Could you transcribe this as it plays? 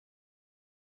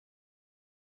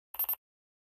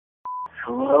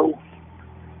Hello?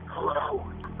 Hello?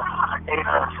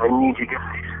 Yes, I need you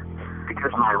guys.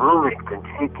 Because my roommate's been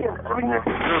taken. I mean,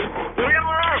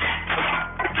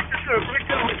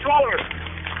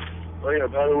 oh yeah,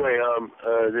 by the way,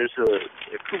 there's a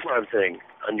coupon thing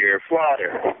on your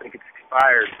flyer. I think it's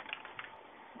expired.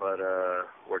 But,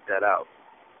 work that out.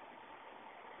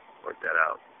 Work that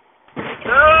out.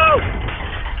 No!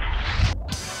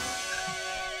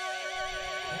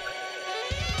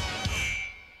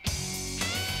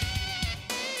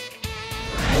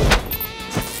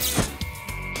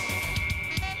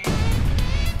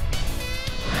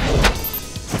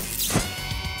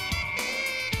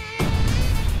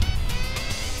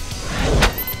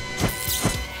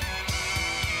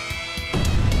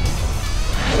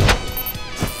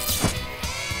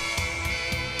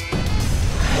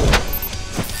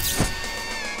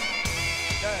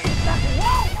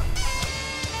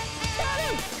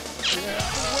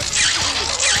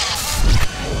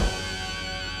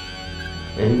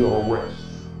 And your arrest,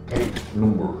 case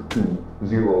number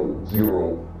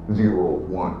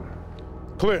 20001.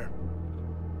 Clear.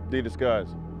 De-disguise.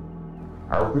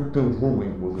 Our victim's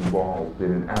roommate was involved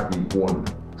in an Abbey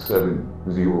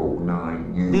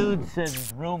 1709U. Dude says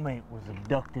his roommate was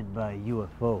abducted by a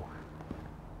UFO.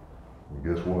 And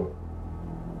guess what?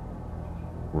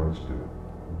 Runs to it.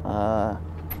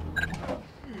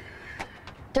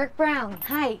 Dirk Brown,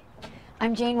 hi.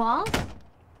 I'm Jane Walls.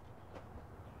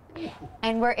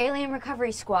 And we're Alien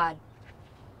Recovery Squad.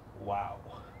 Wow.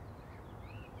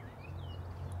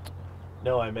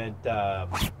 No, I meant,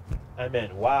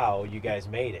 wow, you guys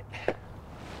made it.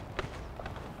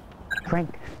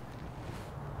 Frank,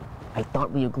 I thought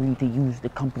we agreed to use the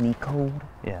company code.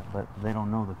 Yeah, but they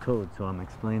don't know the code, so I'm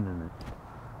explaining it.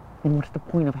 Then what's the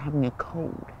point of having a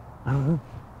code? I don't know.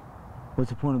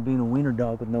 What's the point of being a wiener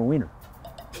dog with no wiener?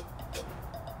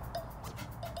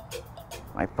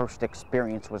 My first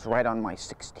experience was right on my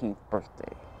 16th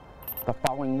birthday. The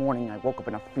following morning, I woke up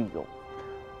in a field.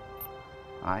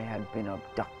 I had been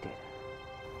abducted.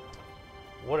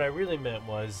 What I really meant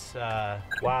was,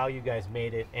 wow, you guys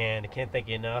made it, and I can't thank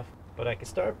you enough, but I could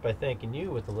start by thanking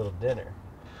you with a little dinner.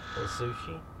 A little sushi.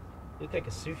 You look like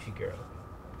a sushi girl.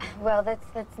 Well,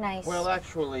 that's nice. Well,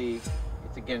 actually,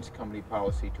 it's against company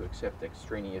policy to accept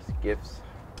extraneous gifts.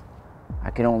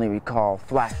 I can only recall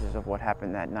flashes of what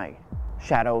happened that night.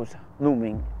 Shadows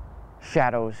looming,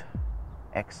 shadows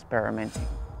experimenting.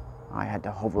 I had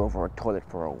to hover over a toilet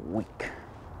for a week.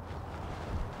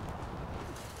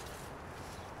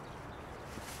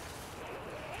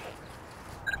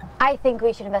 I think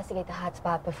we should investigate the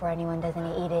hotspot before anyone does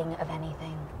any eating of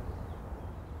anything.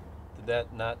 Did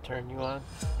that not turn you on?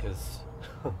 Because,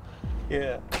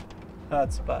 yeah,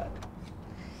 hot spot.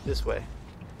 This way.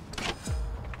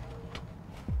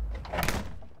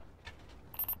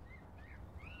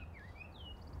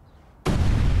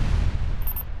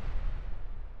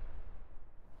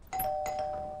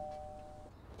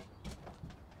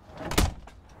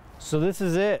 So this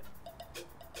is it.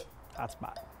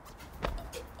 Hotspot.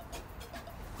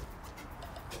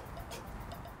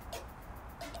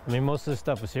 I mean, most of the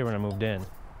stuff was here when I moved in.